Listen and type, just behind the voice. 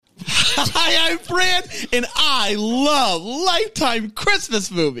Hi, I'm Fran, and I love Lifetime Christmas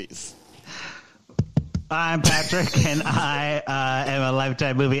movies. I'm Patrick, and I am a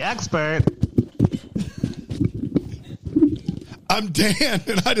Lifetime movie expert. I'm Dan,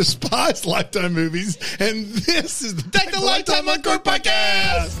 and I despise Lifetime movies, and this is the Lifetime Encore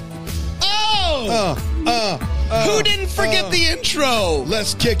podcast. Who didn't forget the intro?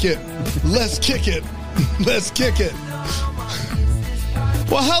 Let's kick it. Let's kick it. Let's kick it.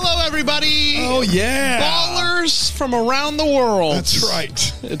 Well, hello, everybody. Oh, yeah. Ballers from around the world. That's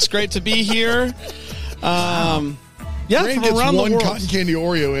right. It's great to be here. Yeah, Ray from gets around the one world. cotton candy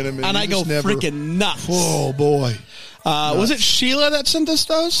Oreo in him, And I go freaking nuts. Oh, boy. Was it Sheila that sent us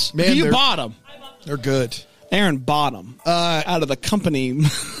those? Man, you bought them. They're good. Aaron bought them out of the company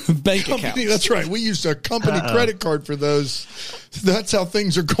bank account. That's right. We used a company credit card for those. That's how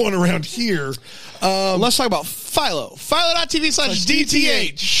things are going around here. Let's talk about Philo.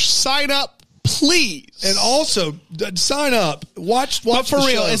 Philo.tv/DTH. Sign up, please. And also, sign up. Watch but for the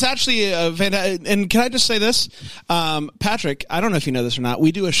real, show. it's actually and can I just say this? Patrick, I don't know if you know this or not.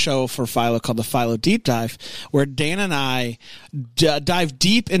 We do a show for Philo called the Philo Deep Dive, where Dan and I dive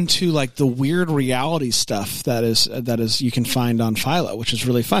deep into like the weird reality stuff that is you can find on Philo, which is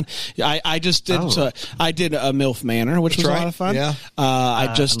really fun. I just did I did a MILF Manor, which was a lot of fun. Yeah.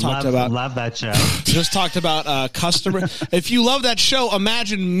 I just talked about love that show. Just talked about customer. If you love that show,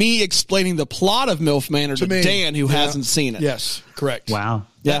 imagine me explaining the plot of MILF Manor to Dan, who hasn't seen it. Yes, correct. Wow.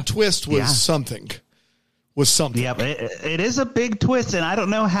 That twist was something. Yeah, it is a big twist, and I don't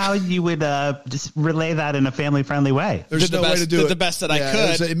know how you would just relay that in a family-friendly way. There's no way to do it. The best that I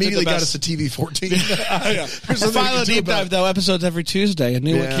could. Immediately got us to TV 14. The Philo Deep Dive, though, episodes every Tuesday. A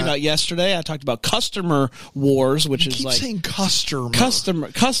new one came out yesterday. I talked about customer wars, which is like saying customer,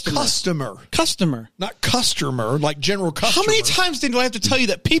 not customer, like general customer. How many times do I have to tell you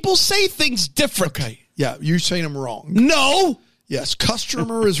that people say things different? Okay, yeah, you're saying them wrong. No. Yes,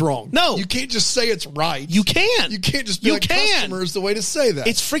 customer is wrong. No. You can't just say it's right. You can. You can't just be customer is the way to say that.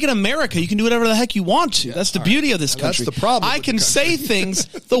 It's freaking America. You can do whatever the heck you want to. That's the beauty of this country. That's the problem. I can say things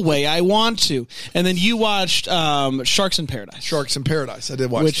the way I want to. And then you watched Sharks in Paradise. Sharks in Paradise. I did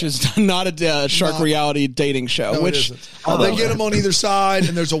watch Which that. is not a shark reality dating show. No, which it isn't. They get them on either side,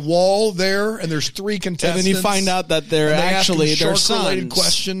 and there's a wall there, and there's three contestants. And then you find out that they're actually their shark-related sons.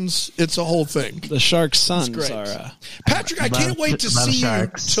 questions. It's a whole thing. The Sharks' sons are... Patrick, I can't wait to see you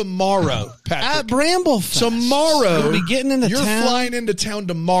tomorrow, Patrick. At Bramblefest. Tomorrow. We'll be getting into You're town. flying into town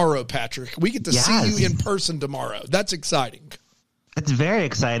tomorrow, Patrick. We get to see you in person tomorrow. That's exciting. It's very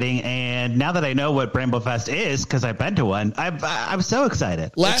exciting, and now that I know what Bramblefest is, because I've been to one, I'm so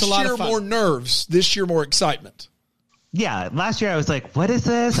excited. Last year, more nerves. This year, more excitement. Yeah, last year I was like, what is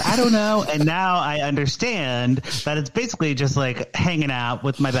this? I don't know. And now I understand that it's basically just like hanging out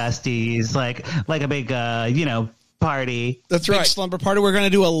with my besties, like a big, party. That's Big right. slumber party. We're going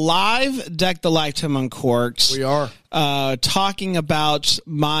to do a live Deck the Lifetime Uncorked. We are. Talking about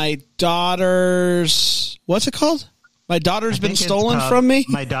my daughter's, what's it called? My daughter's been stolen from me.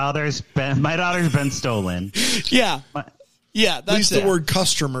 My daughter's been stolen. Yeah. Yeah, that's at least the word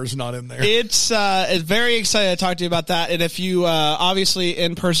customer is not in there. It's very excited to talk to you about that. And if you obviously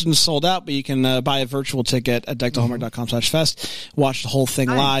in person sold out, but you can buy a virtual ticket at deckthehallmark.com/fest, watch the whole thing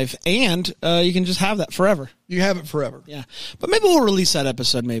live, and you can just have that forever. You have it forever. Yeah, but maybe we'll release that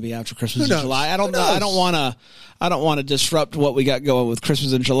episode maybe after Christmas in July. I don't know. I don't want to disrupt what we got going with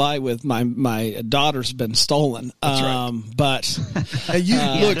Christmas in July with my daughter's been stolen. That's right. But look,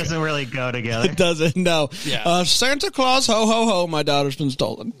 it doesn't really go together. It doesn't. No. Yeah. Santa Claus, ho ho ho! My daughter's been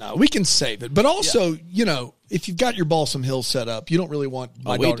stolen. No, we can save it, but also, if you've got your Balsam Hill set up, you don't really want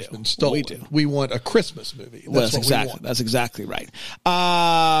my daughter's been stolen. We do. We want a Christmas movie. That's exactly right.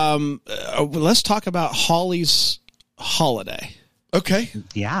 Let's talk about Holly's Holiday. Okay.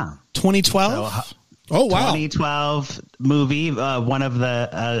 Yeah. 2012. Oh, wow. 2012 movie, one of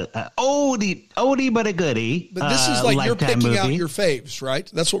the oldie but a goodie. But this is like you're picking movie. out your faves,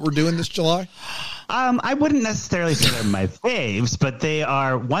 right? That's what we're doing this July? I wouldn't necessarily say they're my faves, but they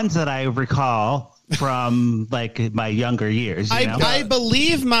are ones that I recall from like my younger years. I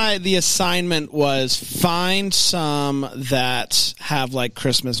believe the assignment was find some that have like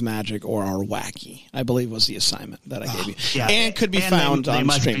Christmas magic or are wacky. I believe was the assignment that I gave you, and could be found on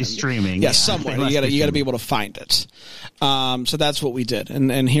streaming. Yeah, somewhere you got to be able to find it. So that's what we did,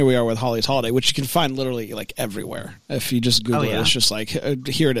 and here we are with Holly's Holiday, which you can find literally like everywhere. If you just Google it, it's just like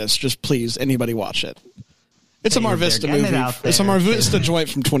here it is. Just please, anybody watch it. It's a Mar Vista movie. It's a Mar Vista joint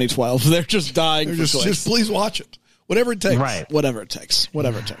from 2012. They're just dying. Just please watch it. Whatever it takes. Right. Whatever it takes.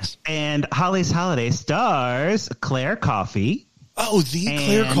 And Holly's Holiday stars Claire Coffey, Oh, the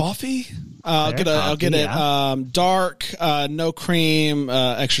clear coffee? I'll get it. Dark, no cream,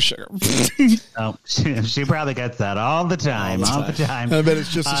 extra sugar. Oh, she probably gets that all the time. I bet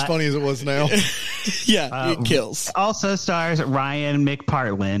it's just as funny as it was now. Yeah, it kills. Also stars Ryan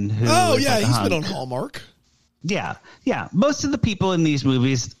McPartlin. Who he's been on Hallmark. Yeah. Most of the people in these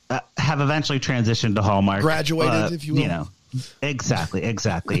movies have eventually transitioned to Hallmark. Graduated, if you will. You know, exactly.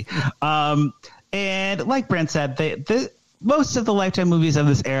 And like Brent said, most of the Lifetime movies of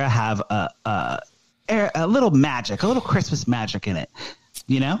this era have a little magic, a little Christmas magic in it.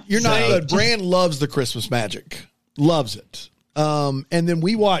 You know, Brand loves the Christmas magic, loves it. And then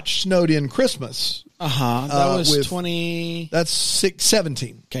we watched Snowed In Christmas. That was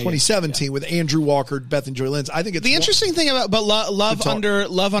 2017 with Andrew Walker, Beth and Joy Lenz. I think it's the interesting thing about Love Under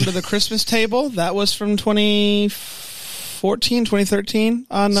the Christmas Table. That was from 2014, 2013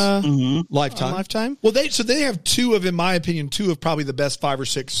 on Lifetime. On Lifetime. Well, they have two of probably the best 5 or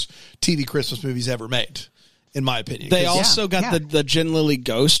 6 TV Christmas movies ever made, in my opinion. They also got the Jen Lilly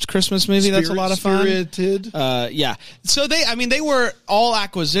Ghost Christmas movie. That's a lot of fun. Spirited. So they were all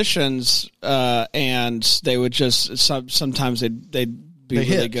acquisitions, and they would just sometimes they'd be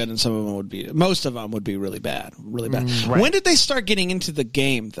really good, and most of them would be really bad. Right. When did they start getting into the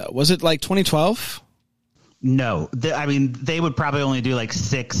game, though? Was it like 2012? No, they would probably only do like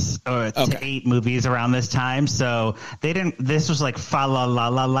 6 to 8 movies around this time. So they didn't. This was like Fa La La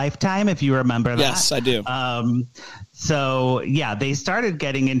La Lifetime, if you remember that. Yes, I do. So yeah, they started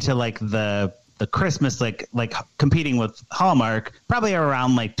getting into like the Christmas, like competing with Hallmark, probably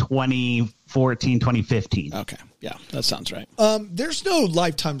around like 2014, 2015. Okay, yeah, that sounds right. There's no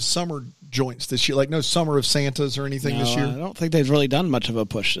Lifetime summer joints this year, like no Summer of Santas or anything this year. I don't think they've really done much of a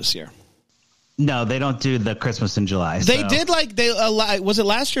push this year. No, they don't do the Christmas in July. They did was it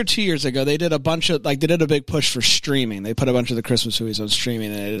last year or 2 years ago? They did a bunch of they did a big push for streaming. They put a bunch of the Christmas movies on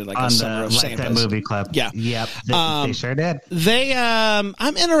streaming, and they did like a Summer of Santas. On the Movie Club. Yeah, yep, they sure did.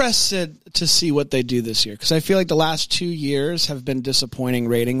 I'm interested to see what they do this year, because I feel like the last 2 years have been disappointing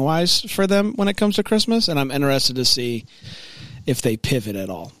rating wise for them when it comes to Christmas, and I'm interested to see if they pivot at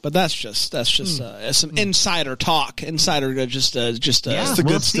all. But that's just some insider talk. It's the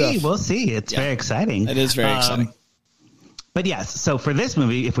good stuff. We'll see. It's very exciting. It is very exciting. But yes, so for this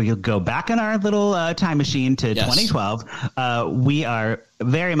movie, if we could go back in our little time machine to 2012, we are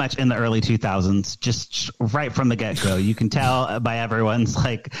very much in the early 2000s, just right from the get-go. You can tell by everyone's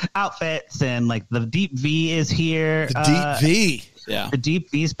like outfits, and like the deep V is here. The deep V. Yeah. The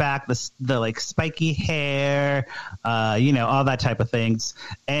deep V's back, the like spiky hair, all that type of things.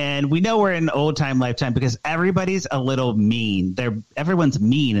 And we know we're in old time Lifetime because everybody's a little mean. Everyone's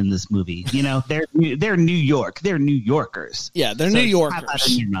mean in this movie. You know, they're New York. They're New Yorkers. Yeah, they're New Yorkers. Have that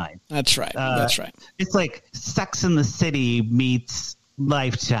in your mind. That's right. That's right. It's like Sex in the City meets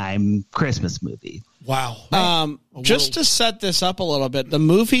Lifetime Christmas movie. Wow. Just to set this up a little bit, the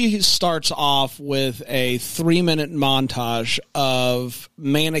movie starts off with a 3-minute montage of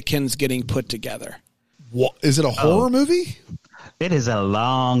mannequins getting put together. What, is it a horror movie? It is a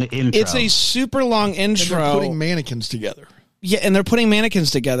long intro. It's a super long intro. And they're putting mannequins together. Yeah, and they're putting mannequins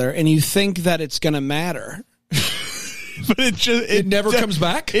together, and you think that it's going to matter. But it never comes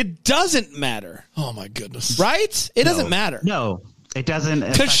back? It doesn't matter. Oh, my goodness. Right? It doesn't matter. No. It doesn't,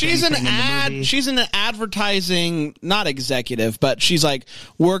 because she's an advertising, not executive, but she's like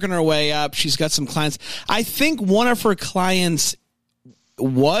working her way up. She's got some clients. I think one of her clients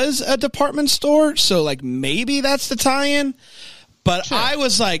was a department store, so like maybe that's the tie-in. But sure. I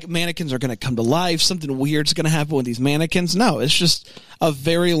was like, mannequins are going to come to life. Something weird's going to happen with these mannequins. No, it's just a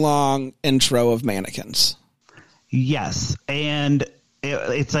very long intro of mannequins. Yes, and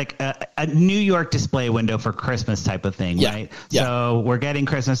it's like a New York display window for Christmas type of thing, right? Yeah. So we're getting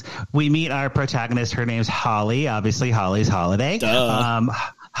Christmas. We meet our protagonist. Her name's Holly. Obviously, Holly's Holiday.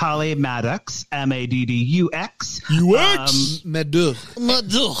 Holly Maddox, Maddux.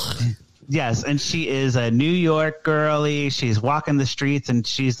 Maddox. Yes, and she is a New York girly. She's walking the streets, and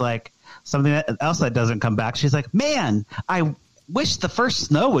she's like, something else that doesn't come back. She's like, man, I wish the first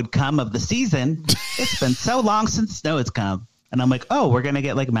snow would come of the season. It's been so long since snow has come. And I'm like, oh, we're going to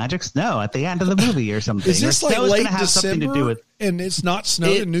get like magic snow at the end of the movie or something. Is this like late December and it's not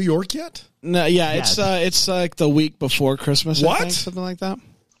snowed in New York yet? No, yeah, it's like the week before Christmas. What? I think, something like that.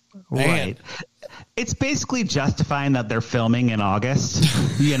 Man. Right. It's basically justifying that they're filming in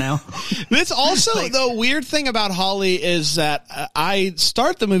August, you know? It's also the weird thing about Holly is that I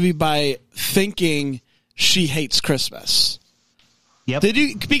start the movie by thinking she hates Christmas. Yep.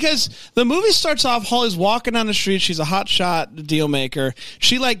 Because the movie starts off, Holly's walking down the street. She's a hotshot deal maker.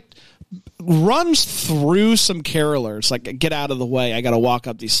 She like runs through some carolers, like, get out of the way, I gotta walk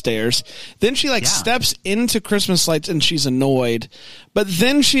up these stairs. Then she steps into Christmas lights and she's annoyed, but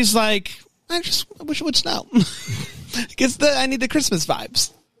then she's like, I wish it would snow. Because I need the Christmas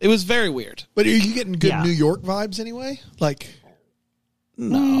vibes. It was very weird. But are you getting good New York vibes anyway? Like,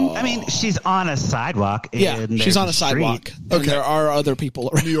 no. I mean, she's on a sidewalk. She's on a sidewalk. Okay. There are other people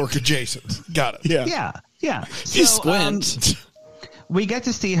around. New York adjacent. Got it. Yeah. You squint. We get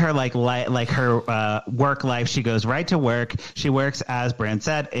to see her like her work life. She goes right to work. She works, as Brand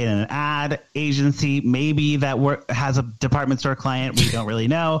said, in an ad agency, maybe that has a department store client. We don't really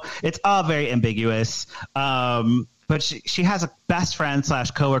know. It's all very ambiguous. But she has a best friend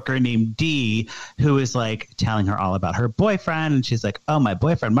 / coworker named Dee, who is like telling her all about her boyfriend. And she's like, oh, my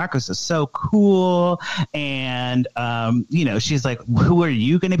boyfriend Marcos is so cool. And, she's like, who are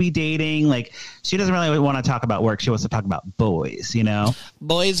you going to be dating? Like, she doesn't really want to talk about work. She wants to talk about boys,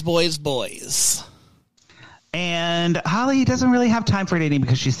 Boys. And Holly doesn't really have time for dating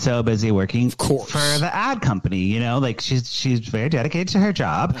because she's so busy working for the ad company, like she's very dedicated to her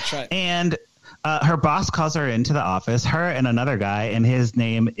job. That's right. And her boss calls her into the office, her and another guy, and his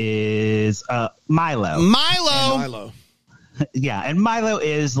name is Milo. Yeah, and Milo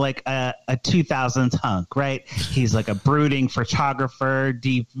is like a 2000s hunk, right? He's like a brooding photographer,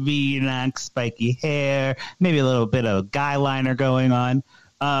 deep V-neck, spiky hair, maybe a little bit of guy liner going on.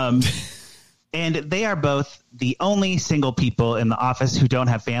 And they are both the only single people in the office who don't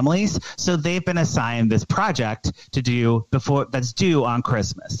have families. So they've been assigned this project to do that's due on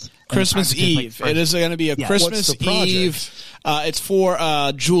Christmas. Christmas Eve. It is going to be a Christmas Eve. It's for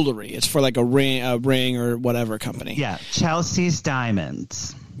jewelry. It's for like a ring or whatever company. Yeah. Chelsea's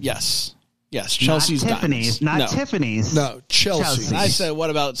Diamonds. Yes. Chelsea's Diamonds. Not Tiffany's. No, Chelsea's. I said, what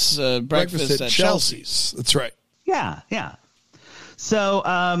about breakfast at Chelsea's? That's right. Yeah. So,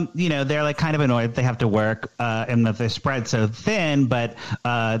 they're like kind of annoyed they have to work and that they're spread so thin, but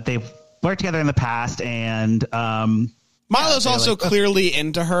they've worked together in the past. And Milo's also clearly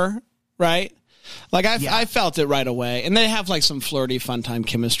into her, right? Like, I felt it right away. And they have like some flirty, fun time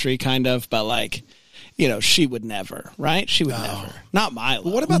chemistry kind of, but like, she would never, right? She would never. Not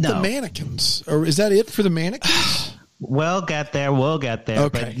Milo. What about the mannequins? Or is that it for the mannequins? We'll get there. Okay.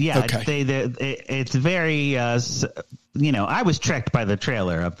 But it's very, I was tricked by the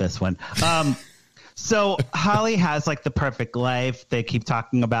trailer of this one. So Holly has like the perfect life. They keep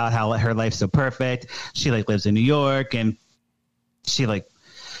talking about how her life's so perfect. She like lives in New York and she like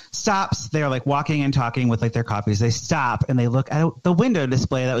stops. They're like walking and talking with like their coffees. They stop and they look at the window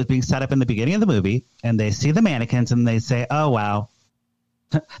display that was being set up in the beginning of the movie and they see the mannequins and they say, oh, wow,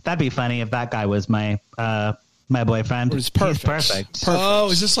 that'd be funny if that guy was my boyfriend. It's perfect. Perfect.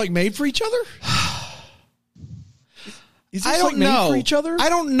 Oh, is this like made for each other? Is this I don't made know. for each other? I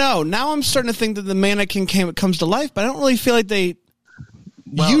don't know. Now I'm starting to think that the mannequin comes to life, but I don't really feel like they.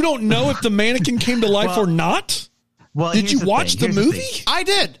 You don't know if the mannequin came to life or not? Well, did you watch the movie? I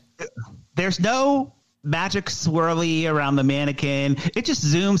did. There's no magic swirly around the mannequin. It just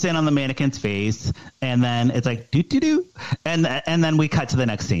zooms in on the mannequin's face, and then it's like doo-doo-doo, and then we cut to the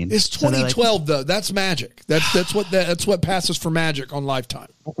next scene. It's 2012 though. That's magic. That's what passes for magic on Lifetime.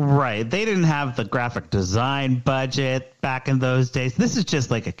 Right. They didn't have the graphic design budget back in those days. This is just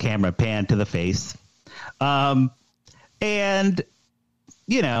like a camera pan to the face, and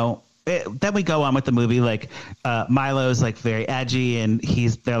then we go on with the movie. Like Milo's like very edgy and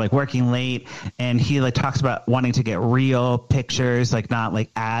they're like working late and he like talks about wanting to get real pictures, like not like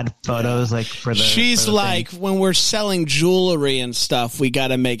ad photos, like for the. She's like, when we're selling jewelry and stuff, we got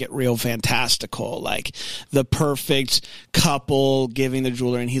to make it real fantastical, like the perfect couple giving the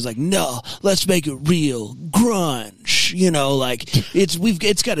jewelry. And he's like, no, let's make it real grunge. Like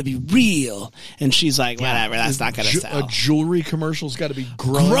it's got to be real. And she's like, whatever, that's not going to sell. A jewelry commercial's got to be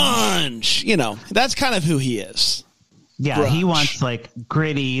grunge. That's kind of who he is. Yeah, Grunge. He wants like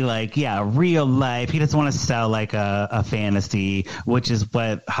gritty, like real life. He doesn't want to sell like a fantasy, which is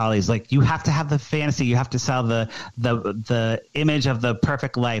what Holly's like. You have to have the fantasy. You have to sell the image of the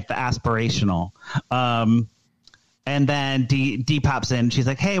perfect life, the aspirational. And then Dee pops in. She's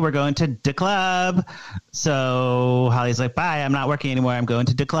like, "Hey, we're going to the club." So Holly's like, "Bye, I'm not working anymore. I'm going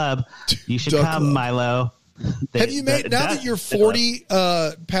to the club. You should come, Milo." Have you made now that you're 40,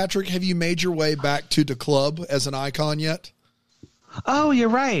 Patrick? Have you made your way back to the club as an icon yet? Oh, you're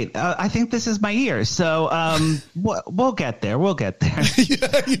right. I think this is my year. So we'll get there. We'll get there.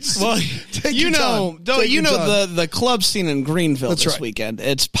 Well, the club scene in Greenville That's this right. weekend.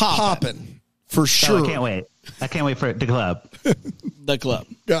 It's popping for sure. Oh, I can't wait. I can't wait for the club. The club.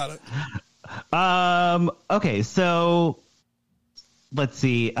 Got it. Okay, so let's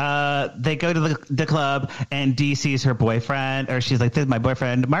see. They go to the club, and Dee sees her boyfriend, or she's like, "This is my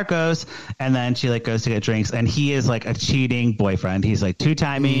boyfriend, Marcos." And then she like goes to get drinks, and he is like a cheating boyfriend. He's like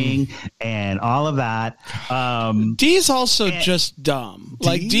two-timing and all of that. Dee's also just dumb.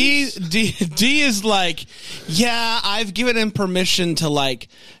 Like Dee is like, yeah, I've given him permission to like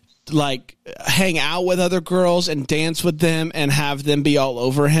hang out with other girls and dance with them and have them be all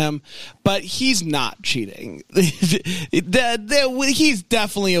over him, but he's not cheating. He's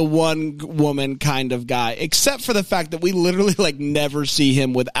definitely a one woman kind of guy, except for the fact that we literally like never see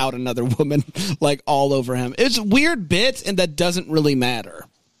him without another woman like all over him. It's a weird bit, and that doesn't really matter.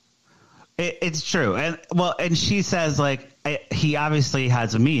 It's true. And she says like, he obviously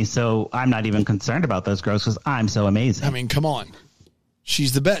has me, so I'm not even concerned about those girls because I'm so amazing. I mean, come on.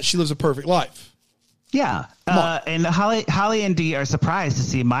 She's the best. She lives a perfect life. Yeah. And Holly and Dee are surprised to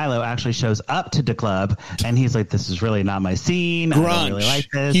see Milo actually shows up to the club, and he's like, this is really not my scene. Grunge. I don't really like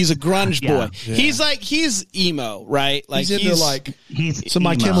this. He's a grunge boy. Yeah. He's emo, right? Like he's into like some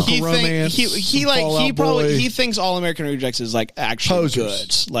My emo. Chemical Romance. He thinks All American Rejects is like actually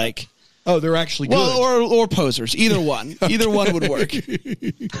Posers. good. Like, oh, they're actually good. Well, or posers. Either one. Either one would work.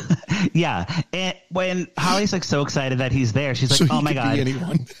 Yeah. And when Holly's like so excited that he's there, she's like, so oh my God.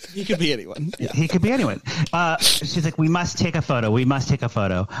 He could be anyone. Yeah. He could be anyone. She's like, we must take a photo.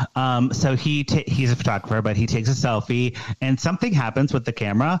 So he's a photographer, but he takes a selfie, and something happens with the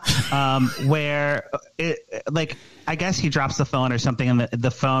camera where I guess he drops the phone or something, and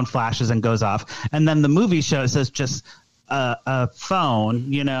the phone flashes and goes off. And then the movie shows us just a phone,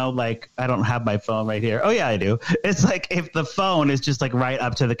 like I don't have my phone right here. Oh yeah, I do. It's like if the phone is just like right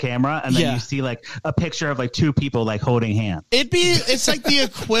up to the camera, and then you see like a picture of like two people like holding hands. It's like the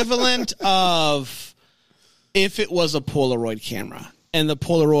equivalent of if it was a Polaroid camera and the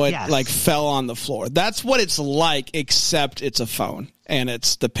Polaroid like fell on the floor. That's what it's like, except it's a phone and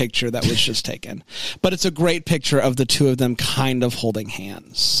it's the picture that was just taken. But it's a great picture of the two of them kind of holding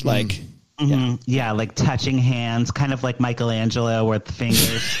hands, like. Mm-hmm. Yeah, like touching hands, kind of like Michelangelo with the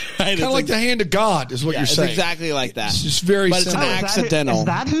fingers. Kind of like the hand of God is what you're saying. It's exactly like that. It's just very but simple. It's accidental. Is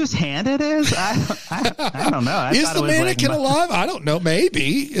that whose hand it is? I don't know. Is the mannequin alive? I don't know.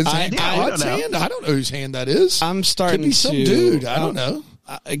 Maybe. Is that God's hand? I don't know whose hand that is. I'm starting Could be some dude. I don't know.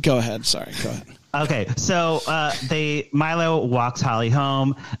 Go ahead. Sorry. Go ahead. Okay, so Milo walks Holly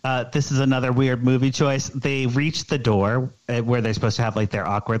home. This is another weird movie choice. They reach the door where they're supposed to have like their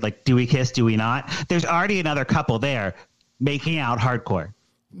awkward, like, do we kiss, do we not? There's already another couple there making out hardcore.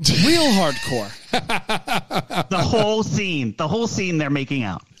 Real hardcore. The whole scene they're making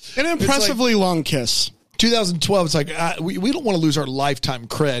out. An impressively long kiss. 2012, it's like, we don't want to lose our lifetime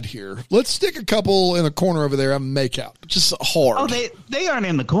cred here. Let's stick a couple in the corner over there and make out. Just hard. Oh, they aren't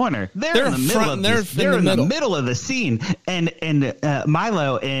in the corner. They're in the middle. They're in the middle of the scene. And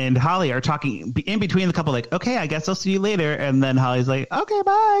Milo and Holly are talking in between the couple, like, okay, I guess I'll see you later. And then Holly's like, okay,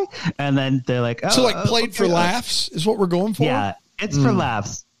 bye. And then they're like, oh. So, like, played for laughs is what we're going for? Yeah, it's for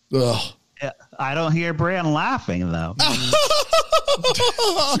laughs. Ugh. I don't hear Bran laughing, though.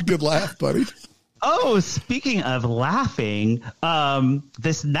 It's a good laugh, buddy. Oh, speaking of laughing,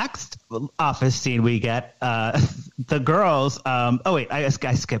 this next office scene we get, the girls. I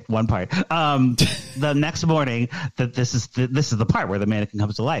skipped one part. The next morning, this is the part where the mannequin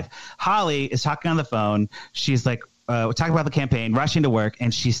comes to life. Holly is talking on the phone. She's like, we're talking about the campaign, rushing to work,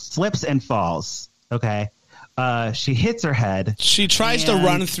 and she slips and falls. Okay. She hits her head. She tries to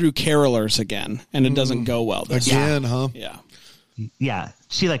run through carolers again, and it doesn't go well. Again, huh? Yeah. Yeah,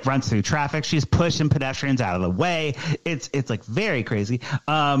 she like runs through traffic. She's pushing pedestrians out of the way. It's like very crazy.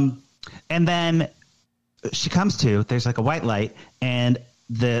 And then she comes to, there's like a white light, and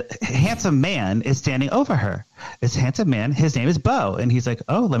the handsome man is standing over her. This handsome man, his name is Bo, and he's like,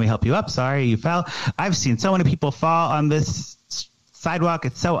 oh, let me help you up. Sorry, you fell. I've seen so many people fall on this sidewalk.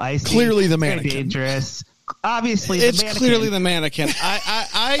 It's so icy. Clearly the mannequin. Very dangerous. Obviously, it's clearly the mannequin.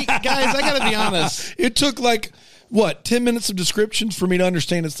 I guys, I gotta be honest. It took like 10 minutes of descriptions for me to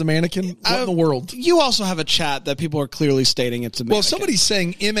understand it's the mannequin? What in the world? You also have a chat that people are clearly stating it's a mannequin. Well, somebody's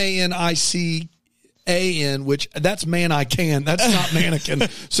saying MANICAN, which that's man I can. That's not mannequin.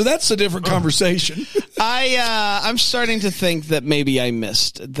 So that's a different conversation. I'm starting to think that maybe I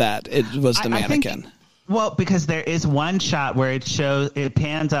missed that it was the mannequin. Well, because there is one shot where it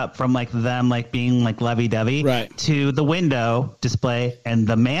pans up from like them like being like lovey-dovey to the window display, and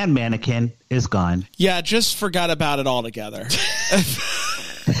the mannequin is gone. Yeah, just forgot about it altogether.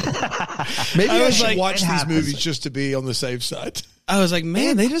 Maybe I should watch these movies just to be on the safe side. I was like,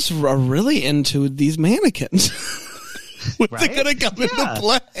 man, they just are really into these mannequins. When's it going to come into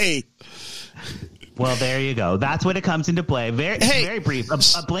play? Well, there you go. That's when it comes into play. Very brief. A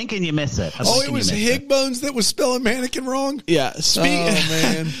blink and you miss it. Oh, it was Higbones that was spelling mannequin wrong? Yeah. Oh,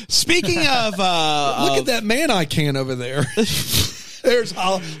 man. Speaking of... Look at that man-eye can over there. There's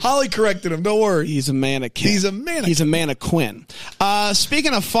Holly. Holly corrected him. Don't worry. He's a mannequin. He's a mannequin. He's a mannequin.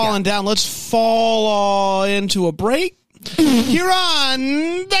 Speaking of falling down, let's fall into a break. You're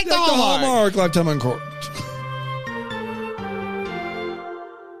on Deck the Hallmark. Lifetime Uncorked.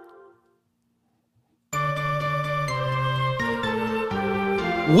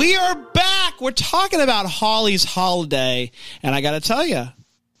 We are back. We're talking about Holly's holiday, and I got to tell you,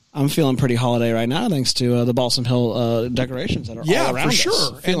 I'm feeling pretty holiday right now, thanks to the Balsam Hill decorations that are all around for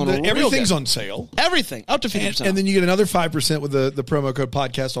sure. us. Feeling Everything's on sale. Everything up to 50%, and then you get another 5% with the promo code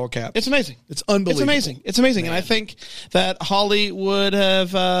podcast all caps. It's amazing. It's unbelievable. It's amazing, man. And I think that Holly would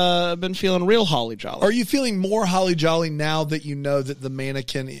have been feeling real holly jolly. Are you feeling more holly jolly now that you know that the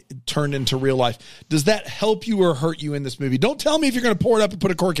mannequin turned into real life? Does that help you or hurt you in this movie? Don't tell me if you're going to pour it up and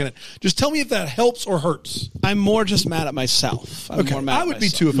put a cork in it. Just tell me if that helps or hurts. I'm more just mad at myself. I would be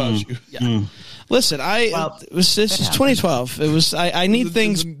too if I was you. Yeah. Listen, this is 2012. It was I need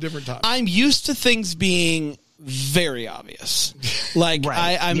things. Different time. I'm used to things being very obvious. Like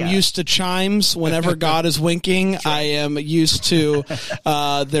I'm used to chimes whenever God is winking. Right. I am used to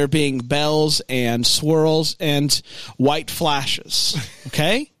there being bells and swirls and white flashes.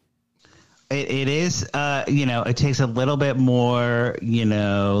 Okay. It is, it takes a little bit more,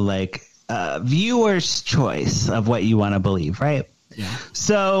 viewer's choice of what you want to believe, right? Yeah.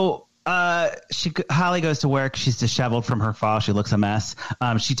 So Holly goes to work. She's disheveled from her fall. She looks a mess.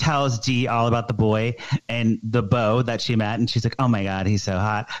 She tells Dee all about the boy and the beau that she met, and she's like, "Oh my god, he's so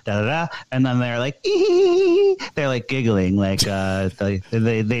hot!" Da da da. And then they're like, ee! They're like giggling, like they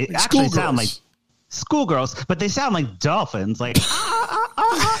actually sound like schoolgirls, but they sound like dolphins, like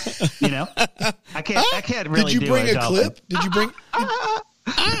I can't really. Did you bring a clip? Did you bring?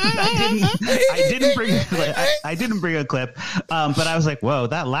 I didn't bring a clip. I didn't bring a clip, but I was like, "Whoa,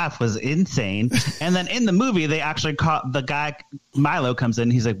 that laugh was insane!" And then in the movie, they actually caught the guy. Milo comes in.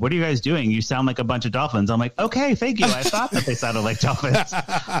 He's like, "What are you guys doing? You sound like a bunch of dolphins." I'm like, "Okay, thank you. I thought that they sounded like dolphins." It's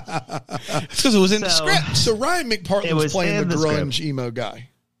because it was in the script. So Ryan McPartlin was playing the grunge emo guy.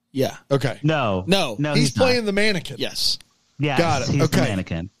 Yeah. Okay. No. He's playing the mannequin. Yes. Yeah. Got it. He's okay. the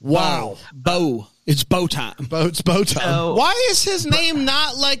mannequin. Wow. Beau. It's bow time. It's bow time. So, why is his name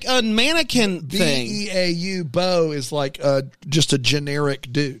not like a mannequin thing? Beau. Beau is like just a generic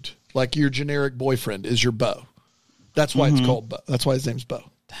dude. Like your generic boyfriend is your beau. That's why it's called Beau. That's why his name's Beau.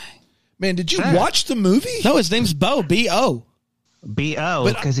 Dang. Man, did you watch the movie? No, his name's Beau. B-O.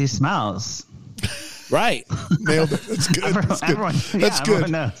 B-O, because he smells. Right. Nailed it. That's good. That's good. That's good.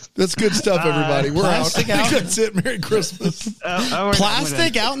 Knows. That's good stuff, everybody. We're out. I think that's it. Merry Christmas.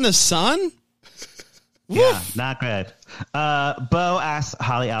 Plastic out in the sun? Yeah, not good. Beau asks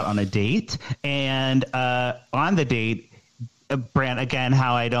Holly out on a date, and on the date, Brant, again,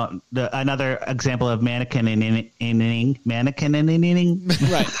 how I don't, another example of mannequin-ing. Right.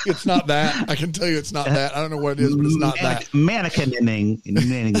 It's not that. I can tell you it's not that. I don't know what it is, but it's not that. Mannequin-ing.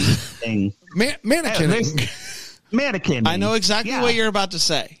 Mannequin-ing. Mannequin. I know exactly what you're about to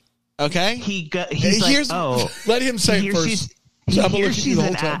say. Okay? He's like, let him say it first. She's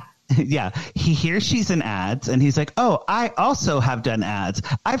an ad. Yeah, he hears she's in ads, and he's like, "Oh, I also have done ads.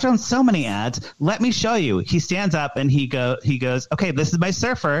 I've done so many ads. Let me show you." He stands up and he goes, "Okay, this is my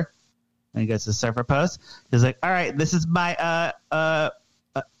surfer." And he goes to the surfer pose. He's like, "All right, this is my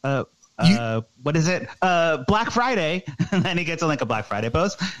what is it? Black Friday." And then he gets on like a Black Friday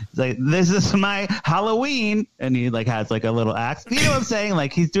pose. He's like, "This is my Halloween," and he like has like a little axe. You know what I'm saying?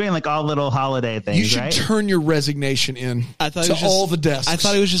 Like he's doing like all little holiday things. You should turn your resignation in. I thought to all the desks. I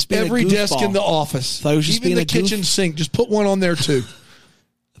thought he was just being every a desk in the office. I thought he was just even being the a goof. kitchen sink. Just put one on there too.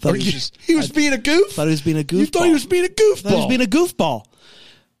 He was being a goof. Thought he was being a goofball. You thought he was being a goofball. He was being a goofball.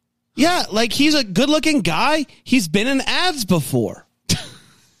 Yeah, like he's a good-looking guy. He's been in ads before.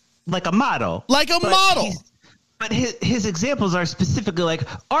 Like a model. But his examples are specifically like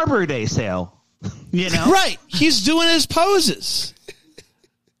Arbor Day sale. You know? Right. He's doing his poses.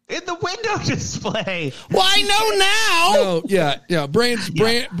 In the window display. Well, I know now. No, yeah.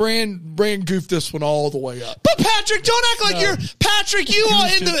 Brand goofed this one all the way up. But Patrick, don't act like you're Patrick. You are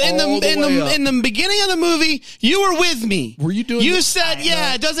in the beginning of the movie. You were with me. Were you doing? You said,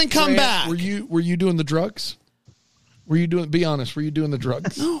 it doesn't come back. Were you doing the drugs? Be honest. Were you doing the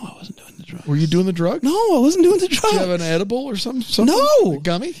drugs? No, I wasn't doing the drugs. Were you doing the drugs? No, I wasn't doing the drugs. Did you have an edible or something? No. A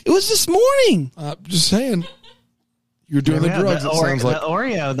gummy? It was this morning. Just saying. You're doing the drugs. It sounds like the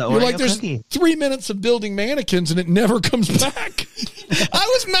Oreo you're like, cookie. there's 3 minutes of building mannequins and it never comes back.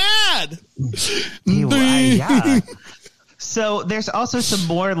 I was mad. Yeah. So there's also some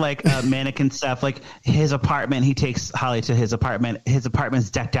more like mannequin stuff, like his apartment. He takes Holly to his apartment. His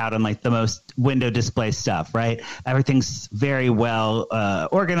apartment's decked out in like the most window display stuff, right? Everything's very well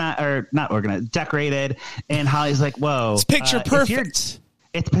organized, or not organized, decorated. And Holly's like, whoa. It's picture perfect.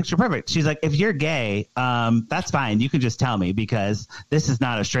 It's picture perfect. She's like, if you're gay, that's fine. You can just tell me because this is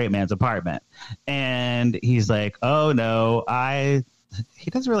not a straight man's apartment. And he's like, oh, no,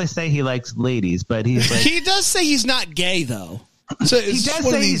 he doesn't really say he likes ladies, but he's like... He does say he's not gay, though. So he does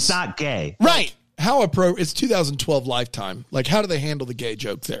say he's not gay. Right. How it's 2012 Lifetime. Like, how do they handle the gay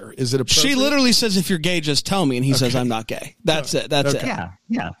joke there? Is it appropriate? She literally says, if you're gay, just tell me. And he says, I'm not gay. That's it. That's it.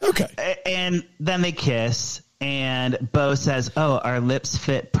 Yeah. Okay. And then they kiss, and Bo says, oh, our lips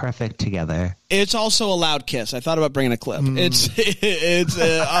fit perfect together. It's also a loud kiss. I thought about bringing a clip. It's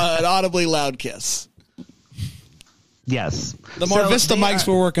an audibly loud kiss. Yes. The Mar Vista mics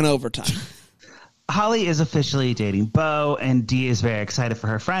were working overtime. Holly is officially dating Bo, and Dee is very excited for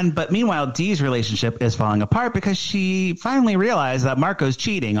her friend. But meanwhile, Dee's relationship is falling apart because she finally realized that Marco's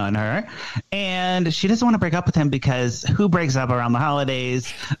cheating on her, and she doesn't want to break up with him because who breaks up around the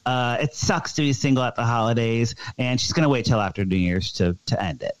holidays? It sucks to be single at the holidays, and she's going to wait till after New Year's to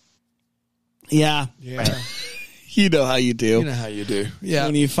end it. Yeah. Yeah. You know how you do. You know how you do. Yeah.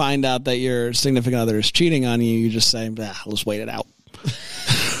 When you find out that your significant other is cheating on you, you just say, let's wait it out.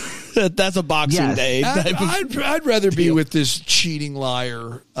 That's a Boxing Day type I'd rather be with this cheating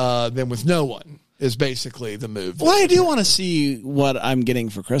liar than with no one, is basically the move. Well, I do want to see what I'm getting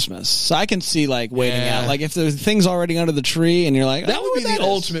for Christmas. So I can see, like, waiting out. Like, if there's things already under the tree and you're like, that would be the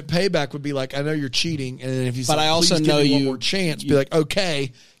ultimate payback, would be like, I know you're cheating. And then if he's but like, I also please know give me you one more chance, be like,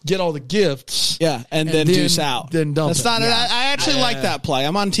 okay, get all the gifts. Yeah, and then deuce out. Then dump That's it. not. I actually like that play.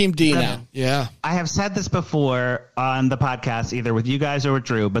 I'm on Team D now. Yeah. I have said this before on the podcast, either with you guys or with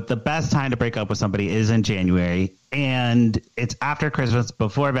Drew, but the best time to break up with somebody is in January. And it's after Christmas,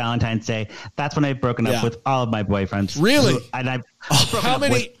 before Valentine's Day. That's when I've broken up with all of my boyfriends. Really? And I've how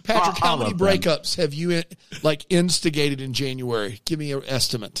many, Patrick, how many breakups them. have you instigated in January? Give me an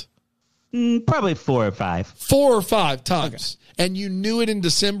estimate. Probably 4 or 5. 4 or 5 times. Okay. And you knew it in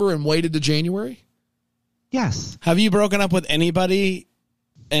December and waited to January? Yes. Have you broken up with anybody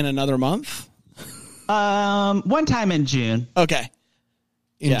in another month? One time in June. Okay.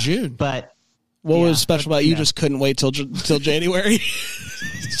 In June. But what was special about you? Just couldn't wait till January?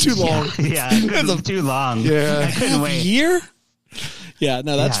 It's too long. Yeah, it's too long. Yeah. I couldn't wait. A year? Yeah,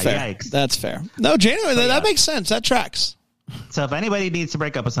 no, that's fair. Yikes. That's fair. No, January, that makes sense. That tracks. So if anybody needs to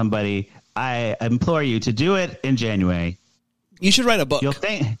break up with somebody, I implore you to do it in January. You should write a book.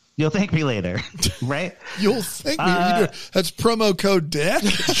 You'll thank me later, right? You'll thank me. That's promo code DECK.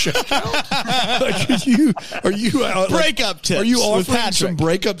 Are you breakup tips? Are you offering with Patrick some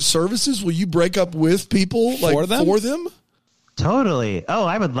breakup services? Will you break up with people for them? Totally. Oh,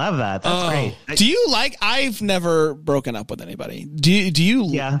 I would love that. That's great. Do you like? I've never broken up with anybody. Do you?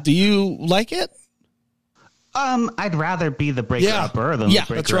 Yeah. Do you like it? I'd rather be the breaker-upper than the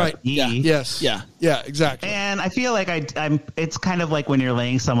breaker-up. That's right. Yes. Yeah, exactly. And I feel like I'm. It's kind of like when you're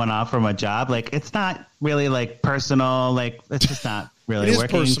laying someone off from a job. Like, it's not really like personal. Like, it's just not really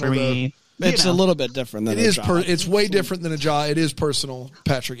working for me. It's a little bit different than a job. It's way different than a job. It is personal,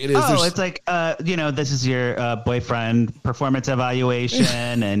 Patrick. It is. Oh, it's like, this is your boyfriend performance evaluation,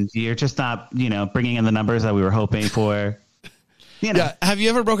 and you're just not, bringing in the numbers that we were hoping for. Yeah. Have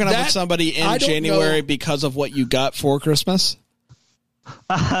you ever broken up with somebody in January because of what you got for Christmas?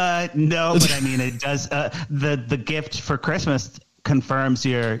 No, but I mean, it does. The gift for Christmas confirms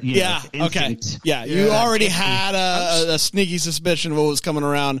your instinct. Okay. Yeah, you already had a sneaky suspicion of what was coming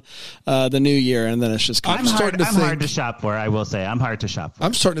around the new year, and then it's just I'm hard to shop for. I will say I'm hard to shop for.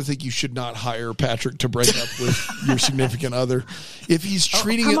 I'm starting to think you should not hire Patrick to break up with your significant other if he's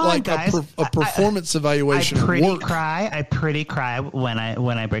treating it like a performance evaluation. I pretty cry when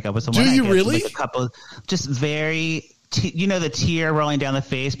I break up with someone. Do you really? Like a couple, just very the tear rolling down the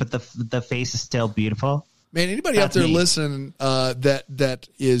face, but the face is still beautiful. Man, anybody out there listening that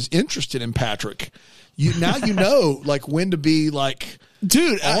is interested in Patrick, know like when to be like,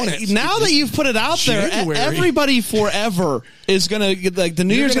 dude. Now that you've put it out January. there, everybody forever is gonna get like the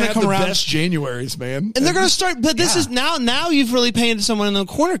New Year's gonna come around. Best Januaries, man, and they're gonna start. But this is now you've really painted someone in the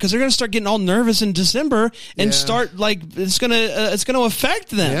corner because they're gonna start getting all nervous in December and start like it's gonna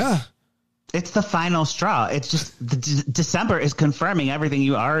affect them. Yeah. It's the final straw. It's just December is confirming everything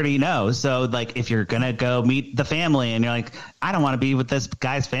you already know. So, like, if you're going to go meet the family and you're like, I don't want to be with this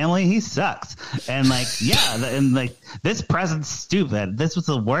guy's family. He sucks. And, like, this present's stupid. This was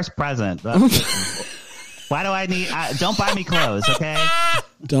the worst present. Why do I need? Don't buy me clothes, okay?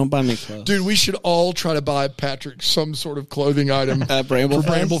 Don't buy me clothes. Dude, we should all try to buy Patrick some sort of clothing item At Bramble for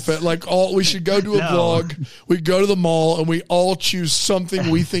Bramble Fest. Like we should go to a vlog. We go to the mall and we all choose something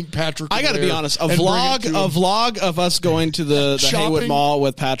we think Patrick. I got to be honest. A vlog of us going to the Haywood Mall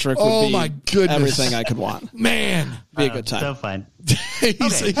with Patrick would be my goodness. Everything I could want. Man, be a good time. So fun. Hey,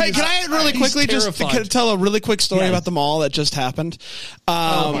 can I really quickly just tell a really quick story about the mall that just happened?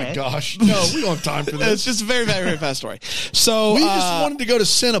 Oh my gosh. No, we don't have time for this. It's just a very, very, very fast story. So we just wanted to go to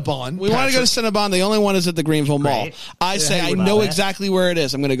Cinnabon. We want to go to Cinnabon. The only one is at the Greenville Mall. I say I know exactly where it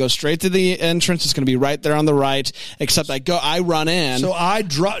is. I'm going to go straight to the entrance. It's going to be right there on the right, except I run in. So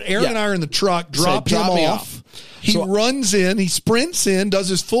Aaron and I are in the truck, drop him off. He runs in, he sprints in, does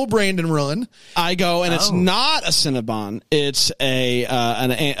his full Brandon run. I go, and it's not a Cinnabon. It's the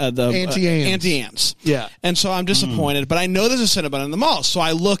Anti-Ants. Yeah. And so I'm disappointed, but I know there's a Cinnabon in the mall. So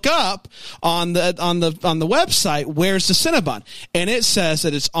I look up on the website, where's the Cinnabon? And it says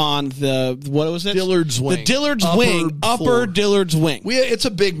that it's on what was it? Dillard's Wing. The Dillard's Wing. Upper Dillard's Wing. It's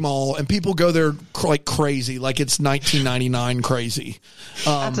a big mall, and people go there like crazy, like it's 1999 crazy.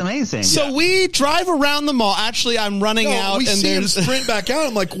 That's amazing. So we drive around the mall. Actually, I'm running out. We see him sprint back out.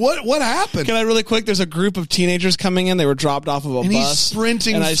 I'm like, what happened? Can I really quick? There's a group of teenagers coming in. They were dropped off of a bus. He's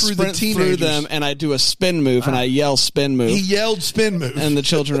sprinting and I through sprint the teenagers. through them, and I do a spin move, and I yell spin move. He yelled spin move. And the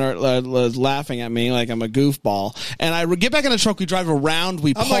children are laughing at me like I'm a goofball. And I get back in the truck. We drive around.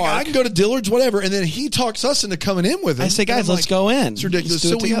 We park. I'm like, I can go to Dillard's, whatever. And then he talks us into coming in with him. I say, guys, let's go in. It's ridiculous.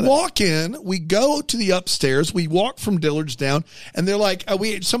 So we walk in. We go to the upstairs. We walk from Dillard's down. And they're like,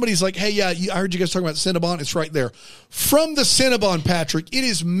 somebody's like, hey, I heard you guys talking about Cinnabon. It's right there. From the Cinnabon, Patrick, it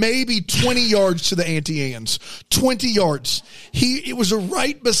is maybe 20 yards to the Anti-Ants. 20 yards. It was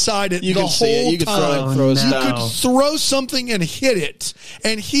right beside it the whole time. You could throw something and hit it.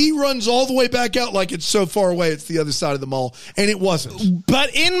 And he runs all the way back out like it's so far away. It's the other side of the mall. And it wasn't.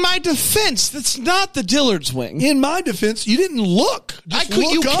 But in my defense, that's not the Dillard's Wing. In my defense, you didn't look.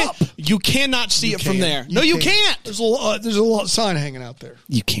 Look up. You cannot see it from there. No, you can't. There's a lot sign hanging out there.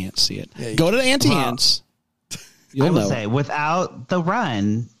 You can't see it. Yeah, go to the Anti-Ants. I will say, without the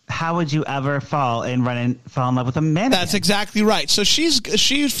run, how would you ever fall in love with a mannequin? That's exactly right. So she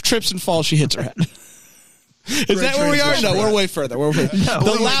trips and falls. She hits her head. Is that where we are? No, we're way further.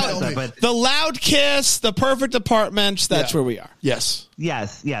 The loud kiss, the perfect apartment. That's where we are. Yes.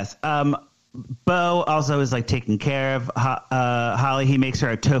 Bo also is like taking care of Holly. He makes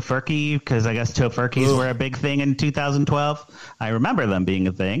her a tofurkey because I guess tofurkeys were a big thing in 2012. I remember them being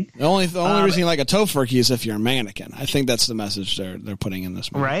a thing. The only reason you like a tofurkey is if you're a mannequin. I think that's the message they're putting in this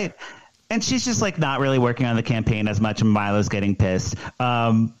movie. Right. And she's just like not really working on the campaign as much, and Milo's getting pissed.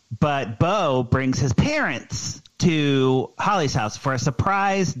 But Bo brings his parents to Holly's house for a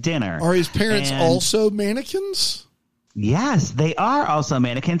surprise dinner. Are his parents also mannequins? Yes, they are also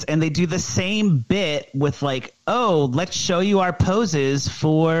mannequins, and they do the same bit with like, let's show you our poses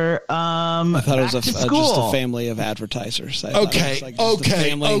for I thought it was just a family of advertisers. Okay. It was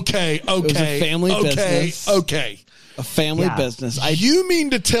a family business. A family business. You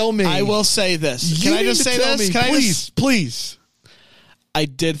mean to tell me? I will say this. Can I just say this? Please. I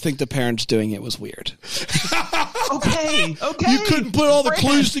did think the parents doing it was weird. Okay. You couldn't put all the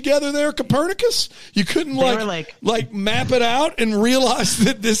clues together there, Copernicus? You couldn't like map it out and realize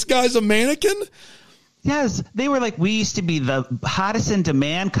that this guy's a mannequin? Yes, they were like, we used to be the hottest in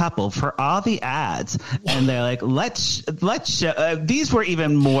demand couple for all the ads, and they're like, let's show. These were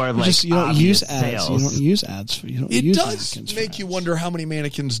even more like you don't use ads. Sales. You don't use ads. It does make you wonder how many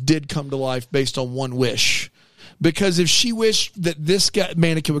mannequins did come to life based on one wish. Because if she wished that this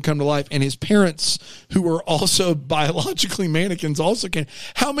mannequin would come to life and his parents, who were also biologically mannequins, also can.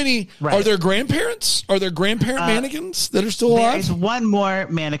 How many are there grandparents? Are there grandparent mannequins that are still alive? There's one more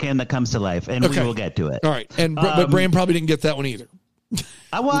mannequin that comes to life, and we will get to it. All right. But Bram probably didn't get that one either.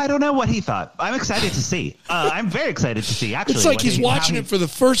 Well, I don't know what he thought. I'm excited to see. I'm very excited to see, actually. It's like he's watching it for the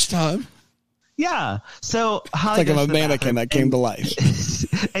first time. Yeah. So Holly it's like I'm a mannequin that came to life.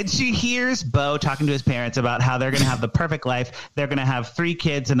 And she hears Bo talking to his parents about how they're going to have the perfect life. They're going to have 3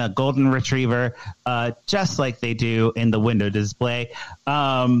 kids and a golden retriever, just like they do in the window display.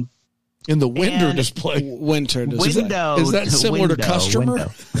 In the window display? Winter display. Is that similar to customer?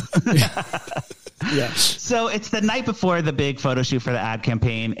 Yes. So it's the night before the big photo shoot for the ad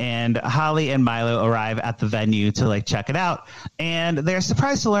campaign, and Holly and Milo arrive at the venue to like check it out, and they're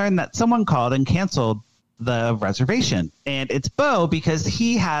surprised to learn that someone called and canceled the reservation. And it's Bo, because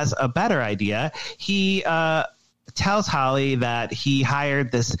he has a better idea. He tells Holly that he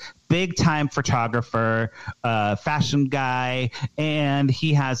hired this big time photographer, fashion guy, and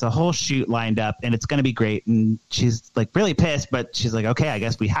he has a whole shoot lined up, and it's going to be great. And she's like really pissed, but she's like, okay, I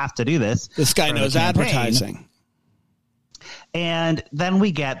guess we have to do this. This guy knows advertising. And then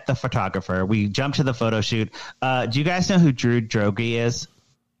we get the photographer. We jump to the photo shoot. Do you guys know who Drew Droege is?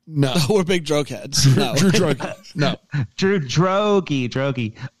 No. We're big drogue heads. No. Drew Droege. No. Drew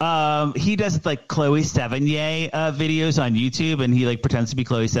Droege. He does like Chloe Sevigny videos on YouTube, and he like pretends to be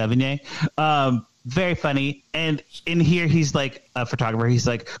Chloe Sevigny. Very funny. And in here, he's like a photographer. He's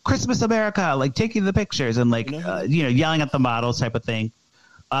like, Christmas America, like taking the pictures and like, yelling at the models type of thing.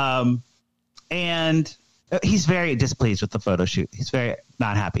 And he's very displeased with the photo shoot. He's very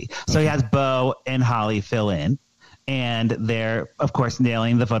not happy. So he has Bo and Holly fill in, and they're, of course,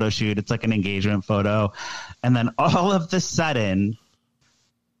 nailing the photo shoot. It's like an engagement photo. And then all of the sudden,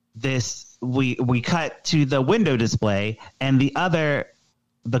 we cut to the window display, and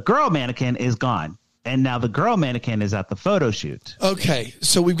the girl mannequin is gone. And now the girl mannequin is at the photo shoot. Okay,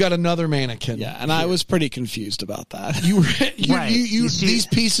 so we've got another mannequin. Yeah, and I was pretty confused about that. These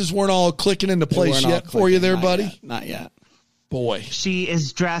pieces weren't all clicking into place yet for you there, buddy? Not yet. Boy. She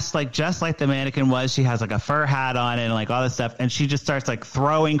is dressed like just like the mannequin was. She has like a fur hat on and like all this stuff. And she just starts like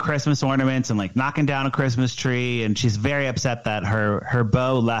throwing Christmas ornaments and like knocking down a Christmas tree. And she's very upset that her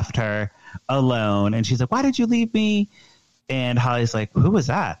beau left her alone. And she's like, why did you leave me? And Holly's like, who was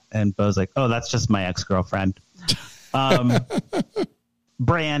that? And Beau's like, oh, that's just my ex-girlfriend.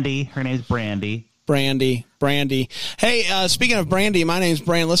 Brandy. Her name's Brandy. Brandy. Hey, speaking of Brandy, my name's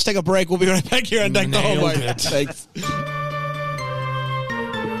Brand. Let's take a break. We'll be right back here on Deck the Hallway. Thanks.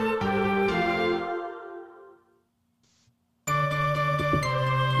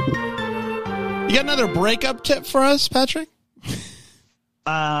 You got another breakup tip for us, Patrick?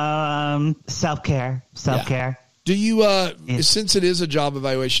 Self-care. Yeah. Do you, since it is a job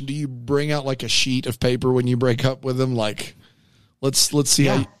evaluation, do you bring out like a sheet of paper when you break up with them? Like, let's see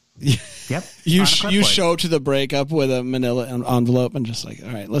how you... Yep. You show up to the breakup with a manila envelope and just like,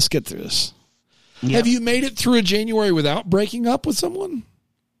 all right, let's get through this. Yep. Have you made it through a January without breaking up with someone?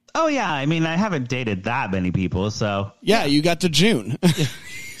 Oh, yeah. I mean, I haven't dated that many people, so... Yeah, you got to June.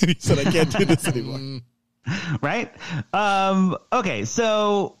 He said, I can't do this anymore. Right? Okay,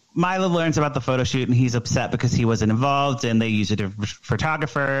 so... Milo learns about the photo shoot, and he's upset because he wasn't involved, and they use a different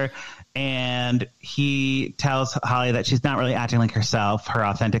photographer. And he tells Holly that she's not really acting like herself, her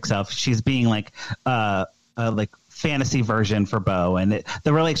authentic self. She's being like a fantasy version for Beau, and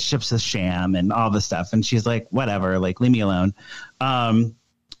the relationship's a sham and all this stuff. And she's like, whatever, like leave me alone.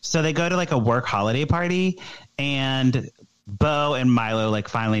 So they go to like a work holiday party, and Beau and Milo like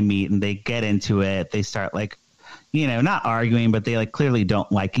finally meet, and they get into it. They start like, not arguing, but they like clearly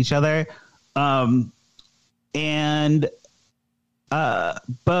don't like each other. And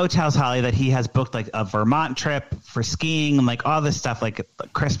Beau tells Holly that he has booked like a Vermont trip for skiing and like all this stuff, like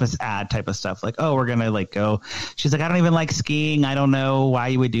Christmas ad type of stuff. Like, oh, we're going to like go. She's like, I don't even like skiing. I don't know why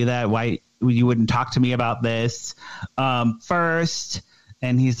you would do that. Why you wouldn't talk to me about this first.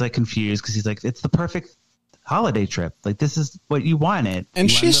 And he's like confused because he's like, it's the perfect holiday trip. Like, this is what you wanted. And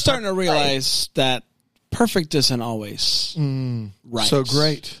she's starting to realize that perfect isn't always right. So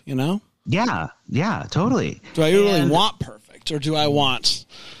great. Yeah, totally. Do I really want perfect, or do I want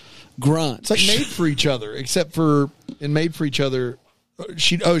grunge? It's like Made for Each Other, except for in Made for Each Other,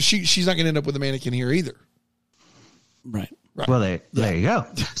 she's not going to end up with a mannequin here either. Right. Well, there you go.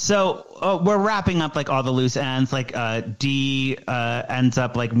 So we're wrapping up like all the loose ends. Like Dee ends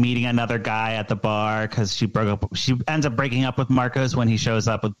up like meeting another guy at the bar because she broke up. She ends up breaking up with Marcos when he shows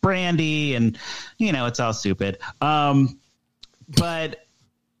up with Brandy, and it's all stupid. But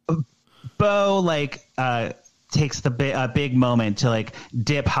Beau like takes the big moment to like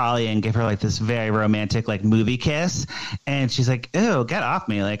dip Holly and give her like this very romantic like movie kiss, and she's like, ew, get off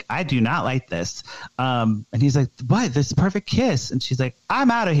me, like I do not like this. And he's like, what, this perfect kiss? And she's like, I'm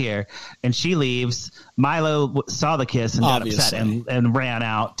out of here, and she leaves. Milo saw the kiss and got upset and ran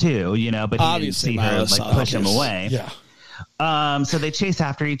out too, but he didn't see her like push him away. So they chase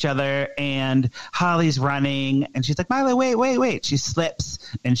after each other, and Holly's running, and she's like, Milo, wait. She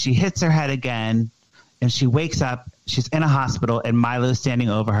slips and she hits her head again. And she wakes up, she's in a hospital, and Milo's standing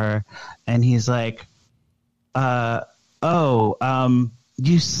over her, and he's like, you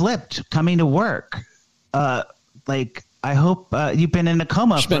slipped coming to work. Like, I hope you've been in a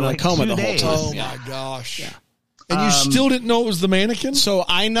coma for like 2 days. Oh, my gosh. Yeah. And you still didn't know it was the mannequin? So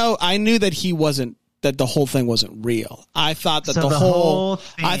I knew that he wasn't, that the whole thing wasn't real. I thought that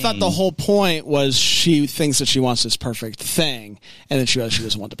the whole point was she thinks that she wants this perfect thing, and then she realized she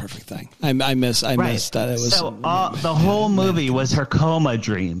doesn't want the perfect thing. I missed that. It was so the whole movie was her coma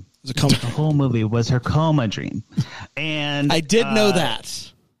dream. It was a coma. The whole movie was her coma dream. And I did know that.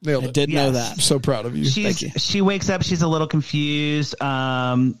 Nailed I it. did know Yes. that. I'm so proud of you. Thank you. She wakes up, she's a little confused,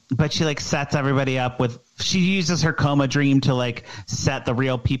 but she like sets everybody up with, she uses her coma dream to like set the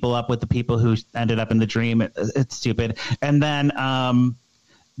real people up with the people who ended up in the dream. It's stupid. And then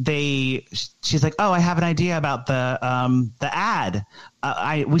she's like, oh, I have an idea about the ad.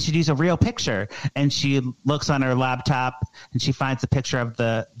 We should use a real picture. And she looks on her laptop and she finds a picture of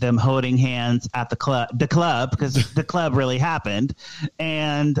them holding hands at the club because the club really happened.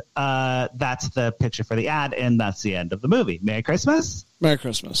 And that's the picture for the ad. And that's the end of the movie. Merry Christmas. Merry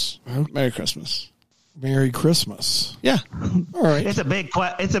Christmas. Merry Christmas. Merry Christmas. Yeah. All right. It's a big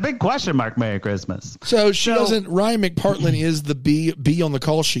question mark. Merry Christmas. So she doesn't. Ryan McPartlin is the B on the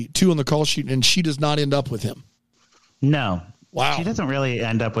call sheet, 2 on the call sheet, and she does not end up with him. No. Wow. She doesn't really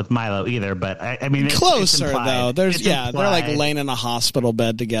end up with Milo either, but I mean, Closer it's though. They're like implied. laying in a hospital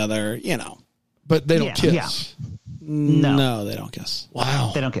bed together, you know. But they don't Yeah, kiss. yeah. No, they don't kiss.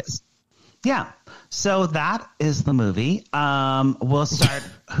 Wow. they don't kiss. Yeah. So that is the movie. We'll start.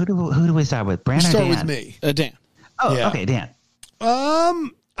 Who do we start with? Bran or Start Dan? with me. Dan. Oh, Yeah. okay, Dan.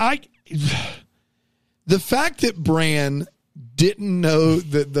 The fact that Bran didn't know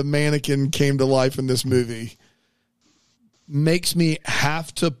that the mannequin came to life in this movie makes me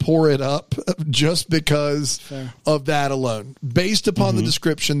have to pour it up just because of that alone. Based upon the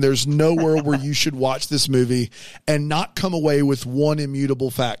description, there's nowhere where you should watch this movie and not come away with one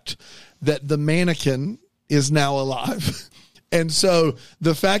immutable fact, that the mannequin is now alive. And so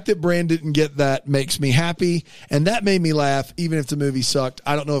the fact that Bran didn't get that makes me happy, and that made me laugh, even if the movie sucked.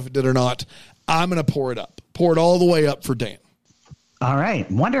 I don't know if it did or not. I'm going to pour it up. Pour it all the way up for Dan. All right,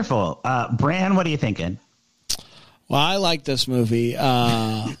 wonderful. Bran, what are you thinking? Well, I like this movie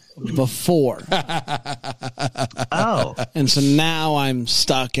before. Oh, And so now I'm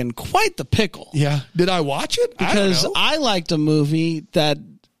stuck in quite the pickle. Yeah. Did I watch it? Because I liked a movie that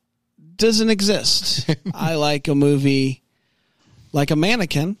doesn't exist. I like a movie like a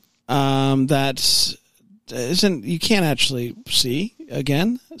mannequin that isn't, you can't actually see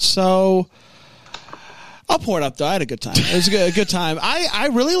again. So I'll pour it up, though. I had a good time. It was a good time. I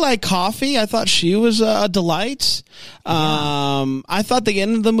really like Coffee. I thought she was a delight. I thought the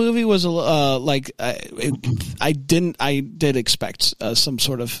end of the movie was I did expect some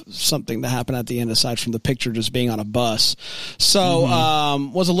sort of something to happen at the end aside from the picture just being on a bus. So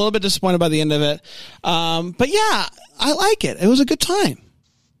was a little bit disappointed by the end of it. But yeah, I like it. It was a good time.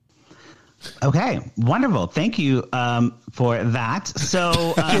 okay, wonderful. Thank you for that.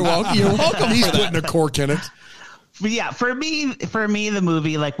 So You're welcome. He's putting a cork in it. yeah, for me, the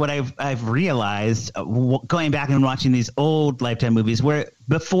movie, like what I've realized going back and watching these old Lifetime movies, where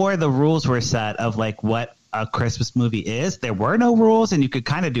before the rules were set of like what a Christmas movie is, there were no rules, and you could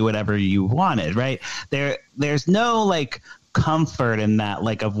kind of do whatever you wanted, right? There's no like comfort in that,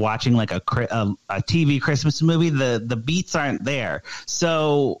 like of watching like a TV Christmas movie. The beats aren't there,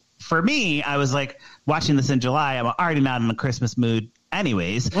 so. For me, I was like watching this in July. I'm already not in the Christmas mood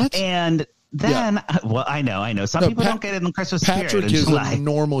anyways. What? And then, well, I know. Some people don't get in the Christmas Patrick spirit in is July. a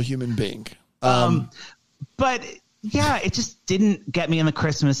normal human being. But yeah, it just didn't get me in the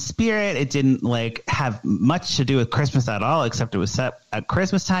Christmas spirit. It didn't like have much to do with Christmas at all, except it was set at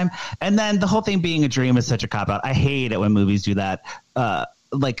Christmas time. And then the whole thing being a dream is such a cop out. I hate it when movies do that.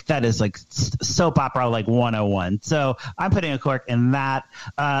 Like that is like soap opera like 101. So I'm putting a cork in that.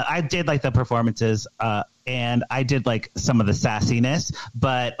 I did like the performances and I did like some of the sassiness,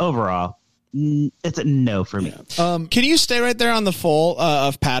 but overall it's a no for me. Can you stay right there on the full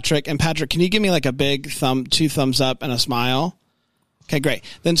of Patrick? And Patrick, can you give me like a big 2 thumbs up and a smile? Okay, great.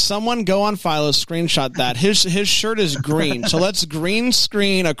 Then someone go on Philo, screenshot that. His shirt is green, so let's green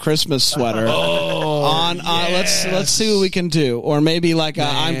screen a Christmas sweater. Let's see what we can do, or maybe like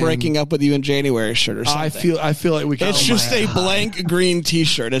I'm breaking up with you in January shirt or something. I feel like we can. It's just a blank green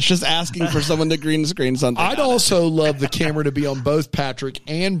T-shirt. It's just asking for someone to green screen something. I'd also love the camera to be on both Patrick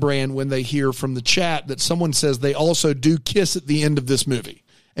and Bran when they hear from the chat that someone says they also do kiss at the end of this movie,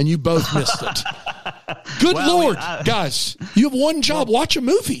 and you both missed it. Good Lord, guys, you have one job. Watch a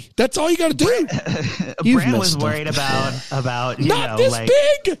movie. That's all you got to do. Bran was worried about you Not know, this like,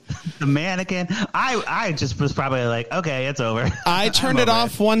 big. the mannequin. I just was probably like, okay, it's over. I turned it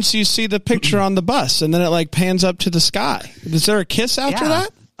off once you see the picture on the bus, and then it like pans up to the sky. Is there a kiss after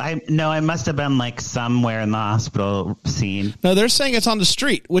that? I must have been like somewhere in the hospital scene. No, they're saying it's on the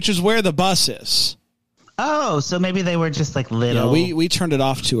street, which is where the bus is. Oh, so maybe they were just like little. Yeah, we turned it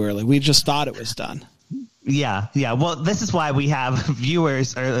off too early. We just thought it was done. Yeah. Well, this is why we have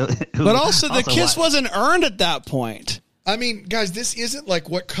viewers. But also, the kiss wasn't earned at that point. I mean, guys, this isn't like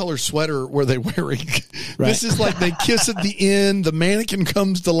what color sweater were they wearing. This is like they kiss at the end. The mannequin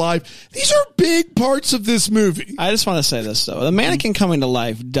comes to life. These are big parts of this movie. I just want to say this, though. The mannequin coming to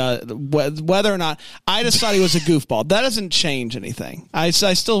life, whether or not, I just thought he was a goofball. That doesn't change anything. I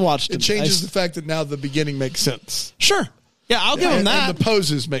still watched it. It changes the fact that now the beginning makes sense. Sure. Yeah, I'll give him that. And the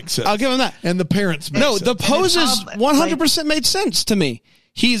poses make sense. I'll give him that. And the parents make sense. No, the poses 100% made sense to me.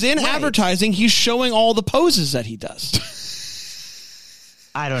 He's in advertising. He's showing all the poses that he does.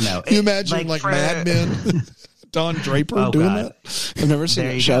 I don't know. Can you imagine Mad Men? Don Draper doing that? I've never seen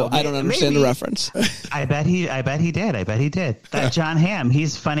that show. I don't understand the reference. I bet he did. That John Hamm,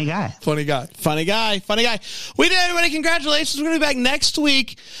 he's a funny guy. Funny guy. We did, everybody. Congratulations. We're going to be back next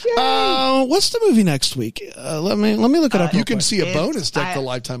week. What's the movie next week? Let me look it up. You can see a bonus Deck the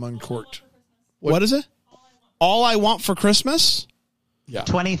Lifetime Uncorked. What is it? All I Want for Christmas? Yeah.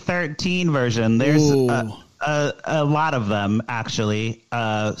 2013 version. There's a lot of them, actually.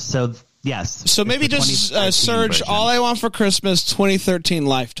 Yes. So maybe just search version. All I Want for Christmas 2013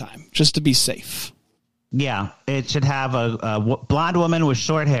 Lifetime, just to be safe. Yeah, it should have a blonde woman with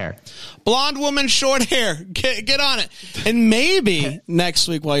short hair. Blonde woman, short hair. Get on it. And maybe next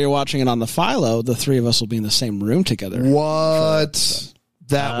week while you're watching it on the Philo, the three of us will be in the same room together. What?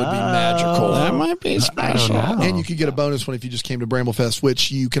 That would be magical. That might be special. And you could get a bonus one if you just came to Bramblefest, which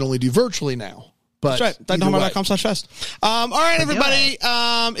you can only do virtually now. But that's right. DeckTheHallmark.com/fest. All right, everybody.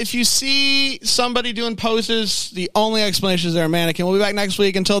 If you see somebody doing poses, the only explanation is they're a mannequin. We'll be back next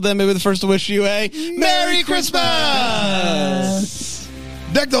week. Until then, maybe the first to wish you a Merry Christmas.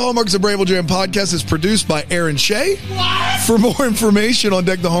 Deck the Hallmark's a Bramble Jam podcast is produced by Aaron Shea. What? For more information on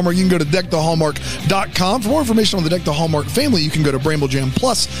Deck the Hallmark, you can go to deckthehallmark.com. For more information on the Deck the Hallmark family, you can go to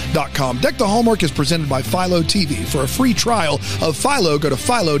BrambleJamPlus.com. Deck the Hallmark is presented by Philo TV. For a free trial of Philo, go to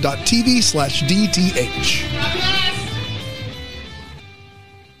philo.tv/DTH.